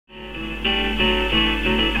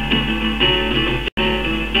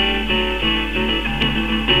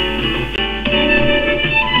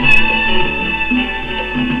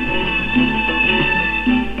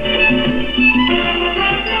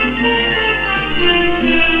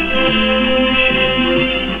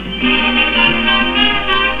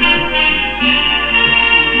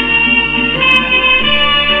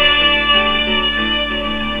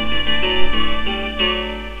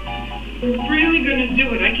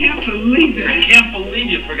believe it. I can't believe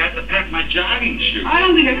you forgot to pack my jogging shoes. I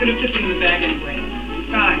don't think I could have fit them in the bag anyway.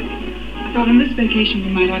 Besides, I thought on this vacation we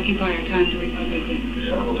might occupy our time doing other things.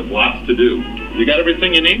 Yeah, well, there's lots to do. You got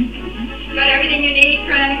everything you need? Got everything you need,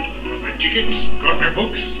 Frank? Got my tickets, got my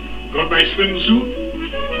books, got my swimsuit.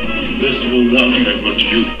 This little darling, I've got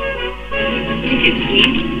you. Tickets,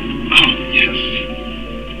 please. Oh, yes.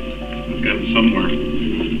 I've got them somewhere.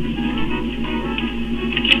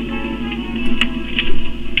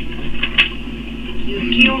 You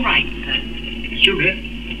feel right, son. Excuse me.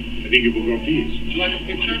 I think you forgot these. Would you like a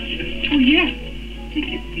picture? Oh, yeah.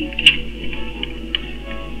 Tickets, please.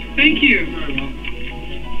 Thank you. Very well.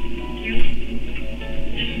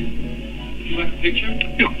 Would you like a picture?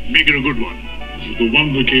 Yeah, make it a good one. This is the one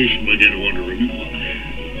vacation we're going to want to remember.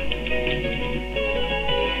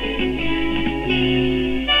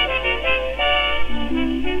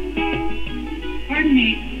 Pardon me.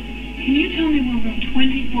 Can you tell me where room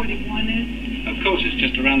 2041 is? Of course, it's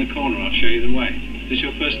just around the corner. I'll show you the way. Is this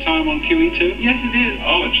your first time on QE2? Yes, it is.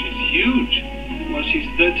 Oh, and she's huge. Well, she's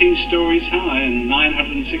 13 stories high and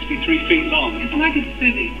 963 feet long. It's like a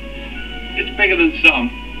city. It's bigger than some.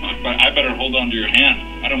 But I better hold on to your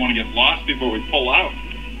hand. I don't want to get lost before we pull out.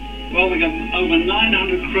 Well, we got over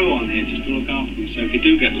 900 crew on here just to look after you. So if you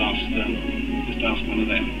do get lost, just ask one of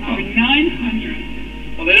them. Over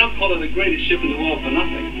 900. Well, they don't call it the greatest ship in the world for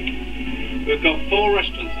nothing. We've got 4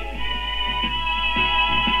 restaurants.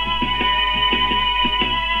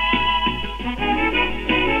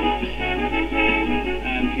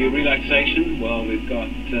 And for your relaxation, well, we've got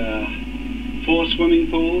 4 swimming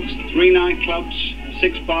pools, 3 nightclubs,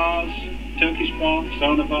 6 bars, Turkish bar,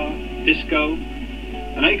 sauna bar, disco,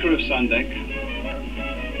 an acre of sun deck.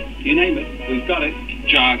 You name it, we've got it.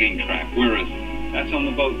 Jogging track, where is it? That's on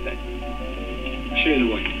the boat deck. I'll show you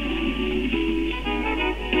the way.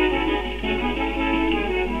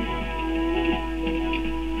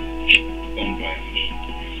 Bon voyage.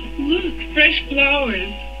 Look, fresh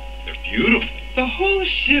flowers. They're beautiful. The whole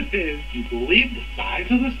ship is. You believe the size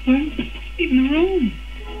of this thing? Even the room.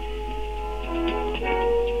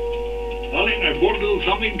 Darling, I bought a little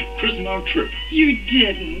something to christen our trip. You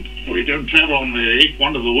didn't. We don't travel on the eighth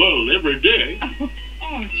wonder of the world every day.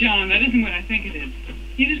 Oh, John, that isn't what I think it is.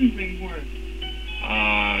 You didn't bring word.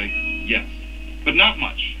 Yes. But not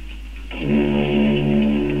much.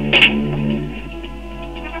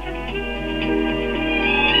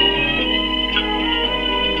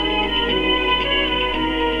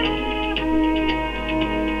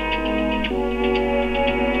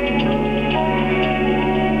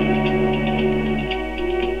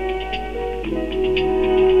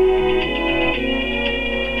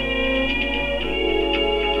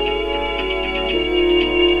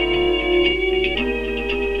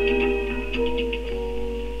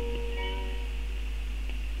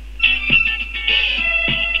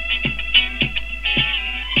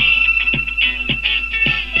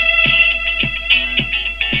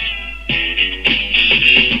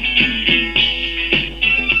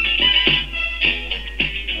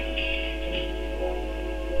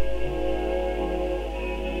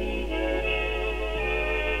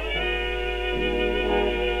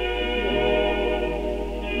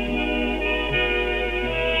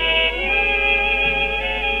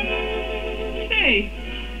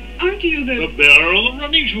 Aren't you the... The bearer of the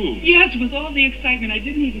running shoes. Yes, with all the excitement, I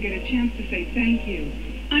didn't even get a chance to say thank you.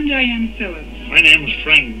 I'm Diane Phillips. My name's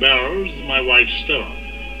Frank Barrows, my wife Stella.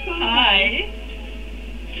 Hi.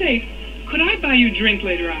 Say, could I buy you a drink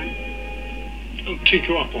later on? I'll take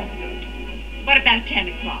you up on that. What about 10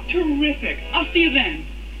 o'clock? Terrific. I'll see you then.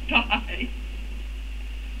 Bye.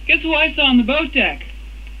 Guess who I saw on the boat deck?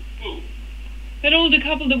 Who? That older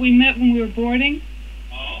couple that we met when we were boarding.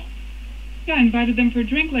 Oh? Yeah, I invited them for a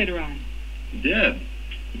drink later on. You did?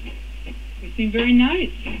 They seem very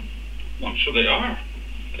nice. Well, I'm sure they are.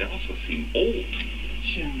 But they also seem old.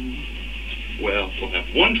 John. Well, we'll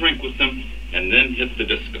have one drink with them and then hit the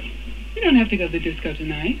disco. We don't have to go to the disco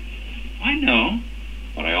tonight. I know.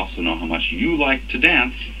 But I also know how much you like to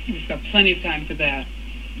dance. We've got plenty of time for that.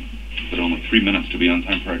 But only 3 minutes to be on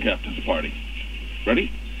time for our captain's party.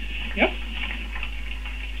 Ready? Yep.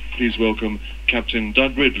 Please welcome Captain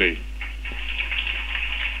Dud Ridley.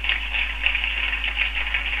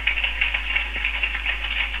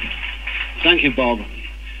 Thank you, Bob.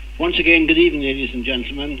 Once again, good evening, ladies and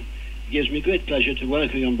gentlemen. It gives me great pleasure to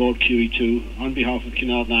welcome you on board QE2 on behalf of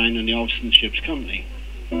Cunard Line and the Officers Ships Company.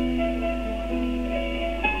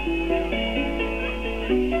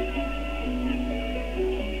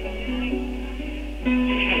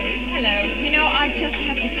 Hello. You know, I just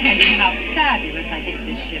have to tell you how fabulous I think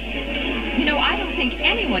this ship is. You know, I don't think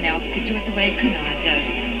anyone else could do it the way Cunard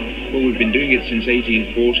does. Well, we've been doing it since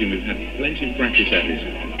 1840 and we've had plenty of practice at it.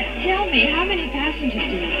 Tell me, how many passengers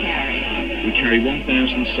do you carry? We carry 1,700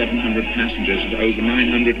 passengers and over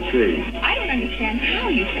 900 crew. I don't understand how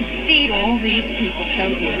you can feed all these people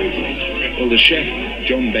so easily. Well, the chef,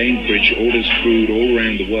 John Bainbridge, orders food all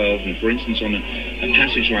around the world, and for instance, on a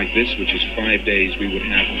passage like this, which is 5 days, we would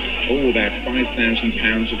have, about 5,000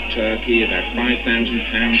 pounds of turkey, about 5,000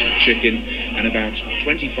 pounds of chicken, and about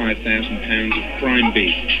 25,000 pounds of prime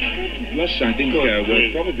beef. Plus, I think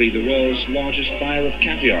we're probably the world's largest buyer of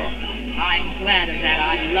caviar. I'm glad of that.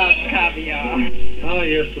 I love caviar. Ah,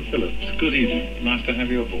 yes, Sir Phillips. Good evening. Nice to have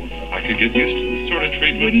you aboard. I could get used to this sort of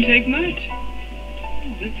treatment. Wouldn't take much.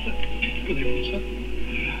 Good evening, sir.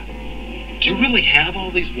 Do you really have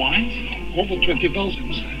all these wines? Over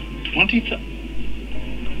 20,000, sir. 20,000?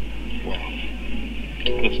 Well,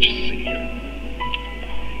 let's just see here.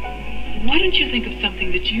 Why don't you think of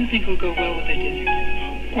something that you think will go well with a dinner?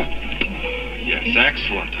 Yes,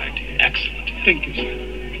 excellent idea. Excellent. Thank you, sir.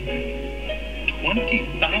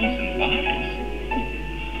 20,000 bottles.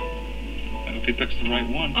 I hope he picks the right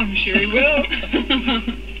one. I'm sure he will.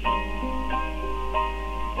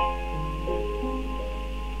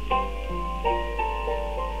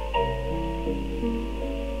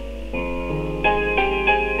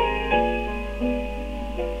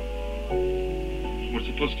 We're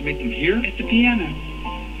supposed to meet them here? At the piano.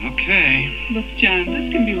 Okay. Look, John,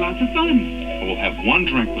 this can be lots of fun. We'll have one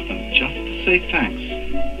drink with them just to say thanks.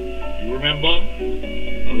 You remember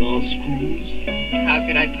the last cruise? How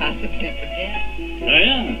could I possibly forget?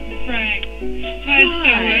 Diana. Frank. Hi,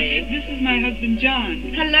 Stella. This is my husband, John.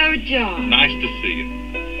 Hello, John. Nice to see you.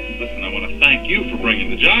 Listen, I want to thank you for bringing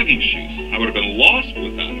the jogging shoes. I would have been lost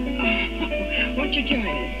without them. Oh, won't you join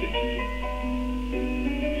us?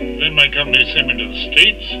 Then my company sent me to the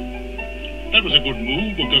States. That was a good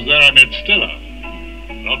move because there I met Stella.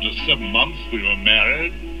 After 7 months, we were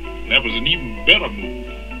married. That was an even better move.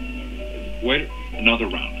 Wait, another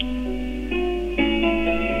round.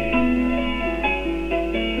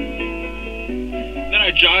 Then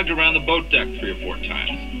I jogged around the boat deck 3 or 4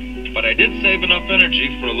 times. But I did save enough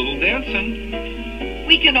energy for a little dancing.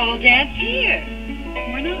 We can all dance here.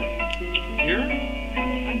 Why not? Here?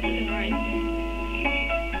 I'm sorry.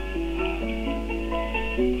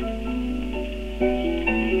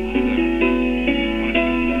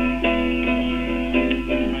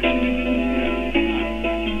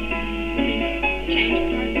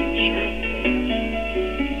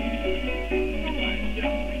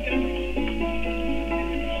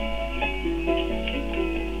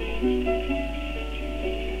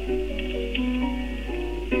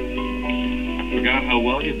 Forgot how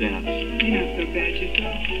well you dance. You're not so bad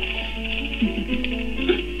yourself.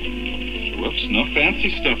 Whoops, no fancy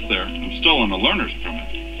stuff there. I'm still on a learner's permit.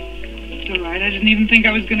 It's all right. I didn't even think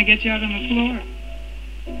I was going to get you out on the floor.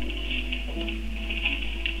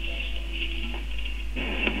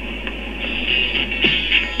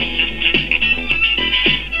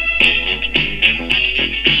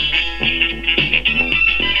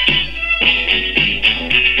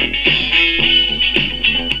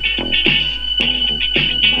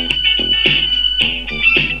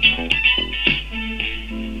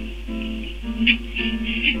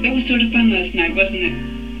 That was sort of fun last night, wasn't it?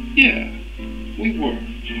 Yeah, we were.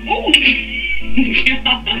 Oh,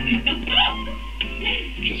 God.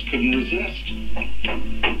 Just couldn't resist.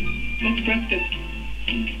 Let's breakfast.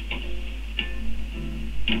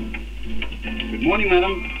 Good morning,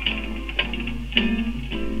 madam.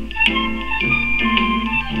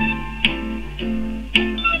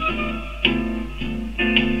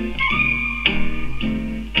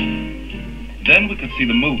 Then we could see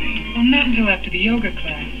the movie. Well, not until after the yoga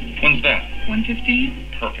class. When's that?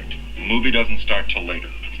 1:15? Perfect. The movie doesn't start till later.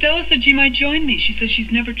 Stella said she might join me. She says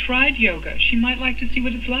she's never tried yoga. She might like to see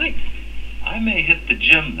what it's like. I may hit the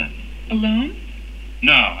gym then. Alone?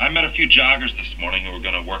 No, I met a few joggers this morning who were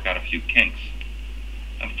going to work out a few kinks.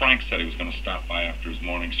 And Frank said he was going to stop by after his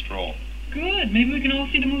morning stroll. Good. Maybe we can all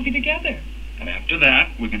see the movie together. And after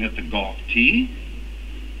that, we can hit the golf tee.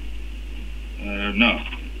 No,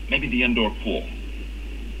 maybe the indoor pool.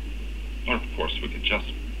 Or, of course, we could just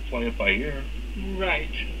play it by ear.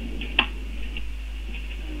 Right.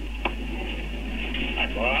 Hi,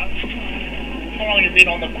 Bob. How long have you been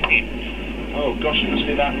on the Queen? Oh, gosh, it must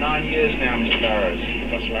be about 9 years now, Mr. Barrows.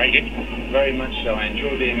 That's right. Very much so. I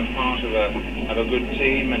enjoy being a part of a good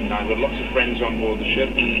team, and I've got lots of friends on board the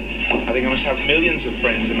ship, and I think I must have millions of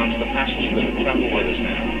friends amongst the passengers that travel with us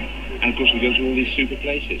now. And of course we go to all these super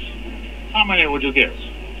places. How many would you guess?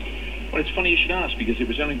 Well, it's funny you should ask, because it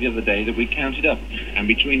was only the other day that we counted up. And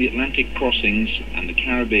between the Atlantic crossings and the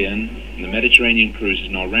Caribbean and the Mediterranean cruises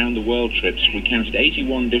and our round-the-world trips, we counted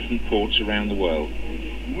 81 different ports around the world.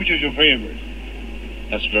 Which is your favorite?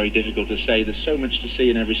 That's very difficult to say. There's so much to see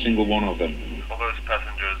in every single one of them. All those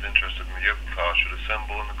passengers interested in the yoke car should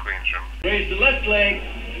assemble in the Queen's room. Raise the left leg,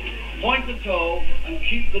 point the toe, and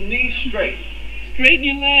keep the knee straight. Straighten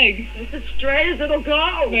your leg. It's as straight as it'll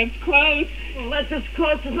go. That's close. Well, that's as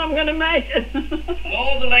close as I'm going to make it.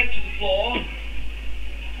 Lower the leg to the floor.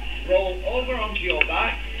 Roll over onto your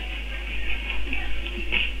back.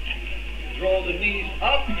 Draw the knees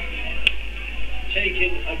up.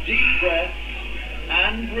 Taking a deep breath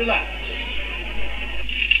and relax.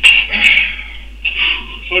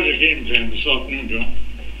 How's your game plan this afternoon, John?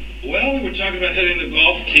 Well, we were talking about hitting the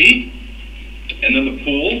golf tee, and then the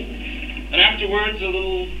pool, and afterwards a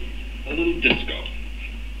little disco.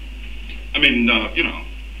 I mean,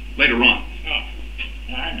 later on. Oh,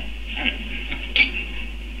 I know.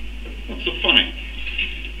 What's so funny?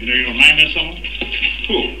 You remind me of someone?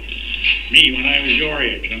 Who? Me, when I was your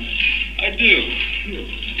age, huh? I do.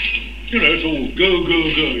 It's all go, go,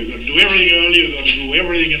 go. You've got to do everything early, you've got to do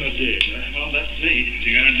everything in a day. Well, that's me.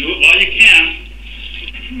 You gotta do it while you can.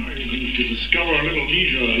 Oh, you need to discover a little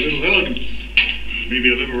leisure, a little elegance, maybe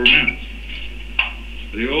a little romance.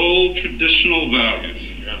 The old traditional values.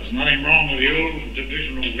 Yeah, there's nothing wrong with the old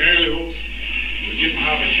traditional values. You give them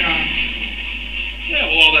half a chance.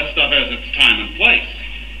 Yeah, well, all that stuff has its time and place.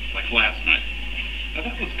 Like last night. Now,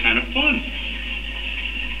 that was kind of fun.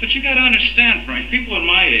 But you gotta understand, Frank, people in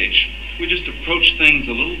my age, we just approach things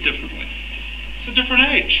a little differently. It's a different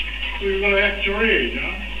age. We've got to act your age,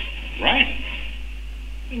 huh? Right.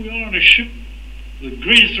 We are on a ship, the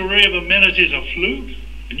greatest array of amenities afloat,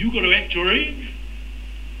 and you got to act your age?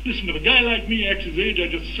 Listen, if a guy like me acts his age, I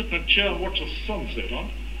just sit in a chair and watch the sunset, huh?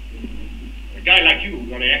 A guy like you who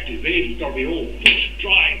got to act his age, he's got to be old,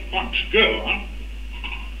 dry, punch girl, huh?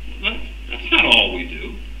 That's not all we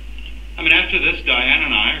do. I mean, after this, Diane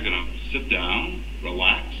and I are going to sit down,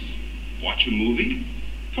 relax, watch a movie.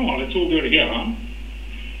 Come on, let's all go together, huh?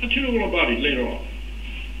 I'll tell you all about it later on.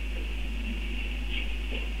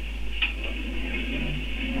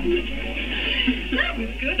 That was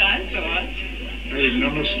good, I thought. I didn't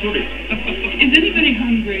understood it. Is anybody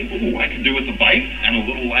hungry? Ooh, I could do with a bite and a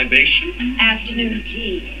little libation. Afternoon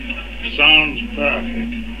tea. Sounds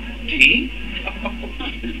perfect. Tea?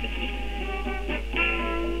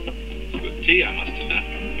 Good tea, I must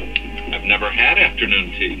admit. I've never had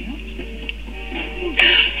afternoon tea.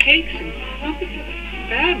 Cakes and coffee.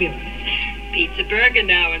 Fabulous. Pizza burger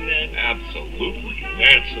now and then. Absolutely.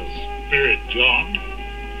 That's a spirit, John.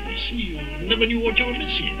 You see, you never knew what you were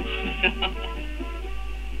missing.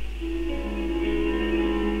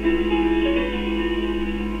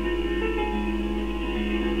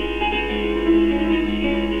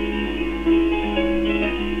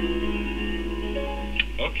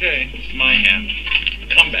 Okay, it's my hand.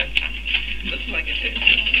 Comeback time. Looks like it is.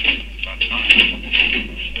 It's about time.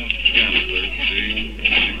 Yeah, 13.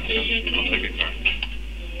 I'll take a card.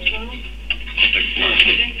 I'll take a card.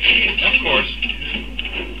 Of course.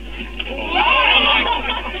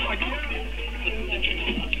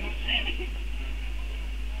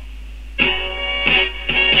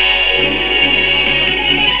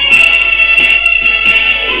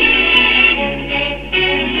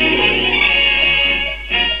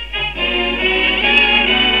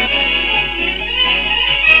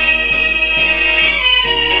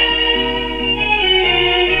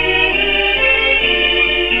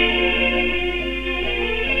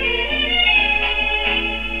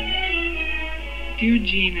 Dear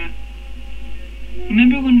Gina,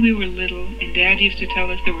 remember when we were little and Dad used to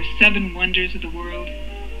tell us there were 7 wonders of the world?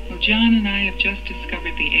 Well, John and I have just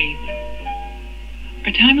discovered the 8th.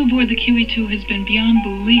 Our time aboard the QE2 has been beyond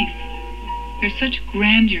belief. There's such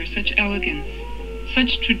grandeur, such elegance,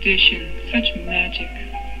 such tradition, such magic.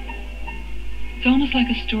 It's almost like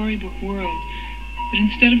a storybook world, but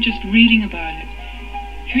instead of just reading about it,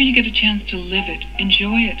 here you get a chance to live it,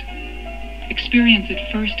 enjoy it, experience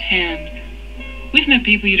it firsthand. We've met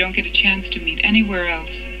people you don't get a chance to meet anywhere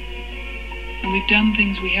else. And we've done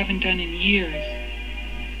things we haven't done in years.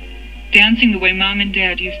 Dancing the way Mom and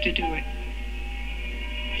Dad used to do it.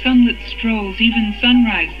 Sunlit strolls, even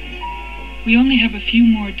sunrises. We only have a few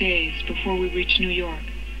more days before we reach New York.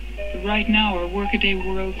 But right now our workaday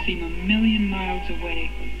worlds seem 1,000,000 miles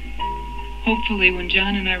away. Hopefully when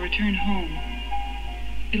John and I return home,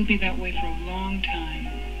 it'll be that way for a long time.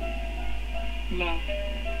 Love.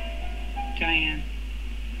 Diane.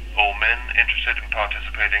 All men interested in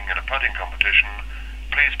participating in a putting competition,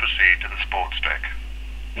 please proceed to the sports deck.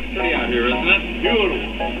 Pretty out here, isn't it? Beautiful.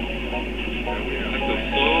 I feel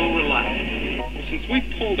so relaxed. Since we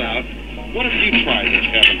pulled out, what have you tried that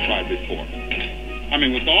you haven't tried before? I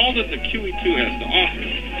mean, with all that the QE2 has to offer,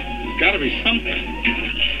 there's got to be something.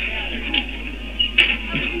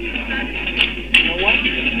 You know what?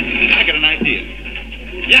 I got an idea.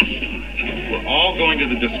 Yes! We're all going to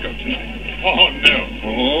the disco tonight. Oh, no.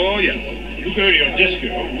 Oh, yes. You go to your disco,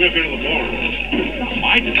 we'll go to the ballroom.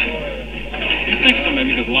 My disco? You think so,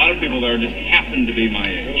 maybe, because a lot of people there just happen to be my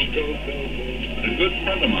age. A good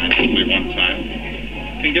friend of mine told me one time,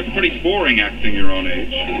 it can get pretty boring acting your own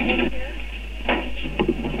age.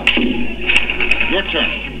 Your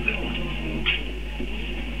turn.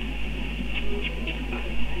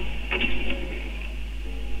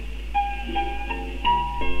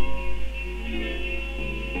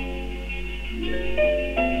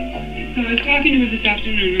 So I was talking to her this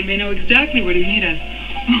afternoon, and they know exactly where to meet us.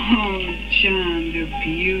 Oh, John, they're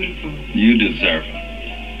beautiful. You deserve it.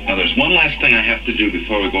 Now, there's one last thing I have to do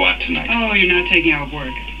before we go out tonight. Oh, you're not taking out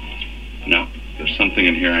work. No, there's something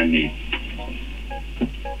in here I need.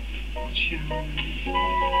 John.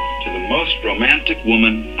 To the most romantic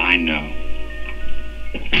woman I know.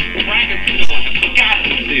 Frank and Priscilla have got to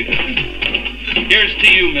see this. Here's to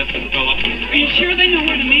you, Mrs. Phillips. Are you sure they know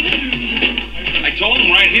where to meet us? I told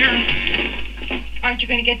them right here. Aren't you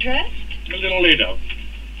going to get dressed? A little later.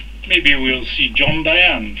 Maybe we'll see John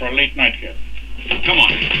Diane for a late night here. Come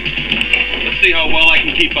on. Let's see how well I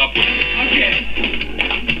can keep up with it. Okay.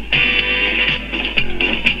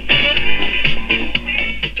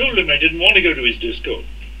 I told him I didn't want to go to his disco.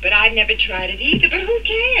 But I've never tried it either, but who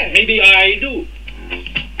cares? Maybe I do.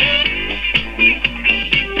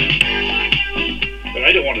 But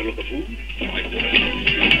I don't want to look a fool.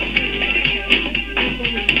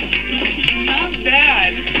 Not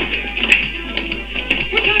bad.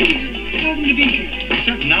 What time are you talking to be here? It's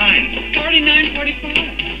at 9.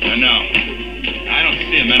 49:45. I know. I don't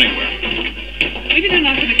see him anywhere. Maybe they're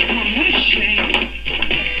not going to come. What a shame.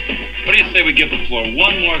 What do you say we give the floor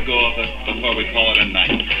one more go of it before we call it a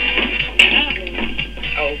night?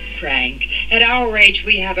 Oh, Frank, at our age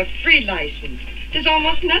we have a free license. There's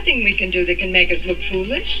almost nothing we can do that can make us look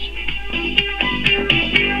foolish.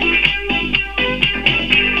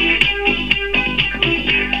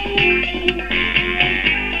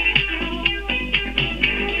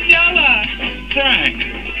 Stella! Frank!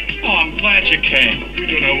 Oh, I'm glad you came. We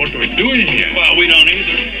don't know what we're doing here. Well, we don't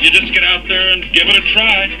either. You just get out there and give it a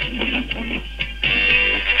try.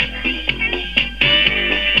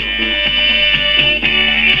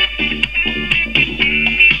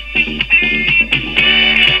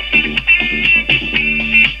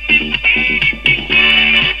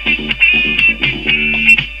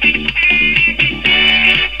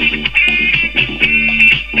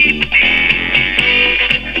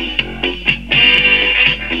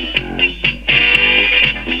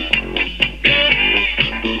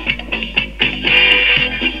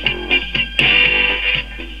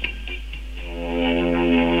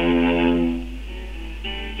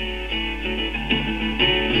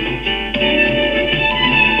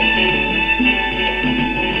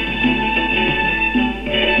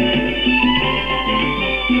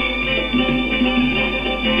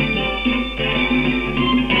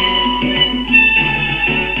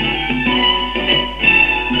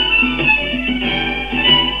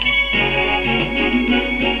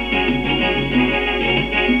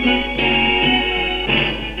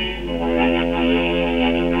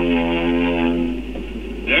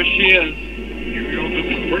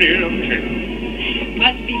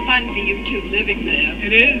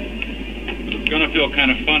 It is. It's going to feel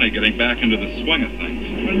kind of funny getting back into the swing of things.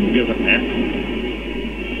 I don't give a heck.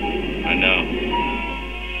 I know.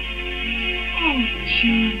 Oh,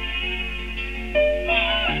 John.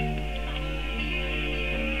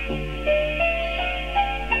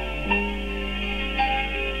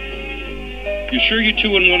 You sure you two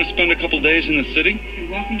wouldn't want to spend a couple days in the city? You're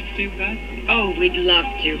welcome to stay with us. Oh, we'd love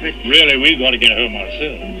to, but... Really, we've got to get home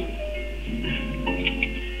ourselves.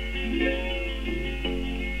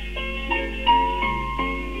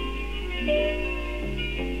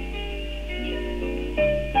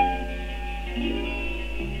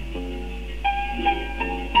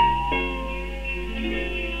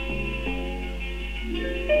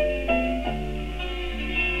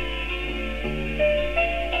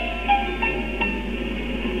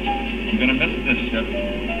 Gonna miss this ship.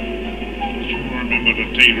 Sure remember to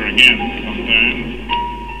take her again sometime.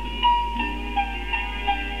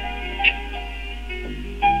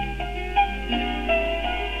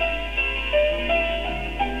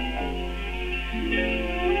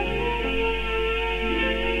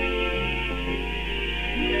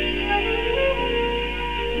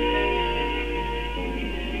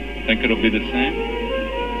 think it'll be the same?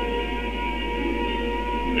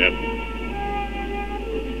 Yep.